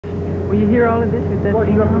Will you hear all of this with that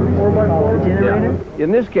thing on the generator? Yeah.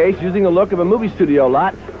 In this case, using the look of a movie studio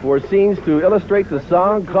lot for scenes to illustrate the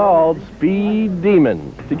song called Speed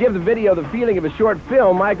Demon. To give the video the feeling of a short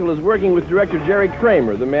film, Michael is working with director Jerry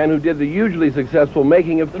Kramer, the man who did the hugely successful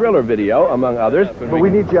Making of Thriller video, among others. But we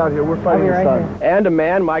need you out here. We're fighting the sun. And a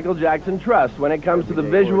man Michael Jackson trusts when it comes to the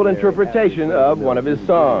visual interpretation of one of his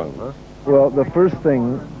songs. Well, the first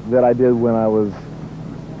thing that I did when I was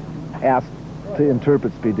asked to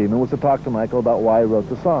interpret Speed Demon was to talk to Michael about why I wrote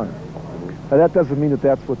the song. Now, that doesn't mean that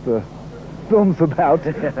that's what the film's about,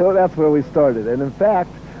 so that's where we started. And in fact,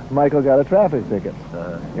 Michael got a traffic ticket.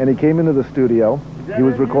 And he came into the studio. He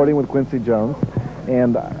was recording with Quincy Jones,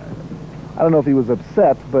 and I don't know if he was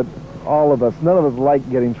upset, but all of us, none of us like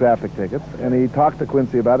getting traffic tickets. And he talked to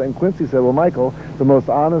Quincy about it, and Quincy said, well, Michael, the most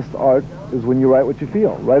honest art is when you write what you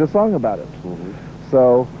feel. Write a song about it.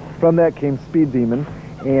 So from that came Speed Demon,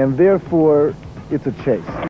 and therefore it's a chase.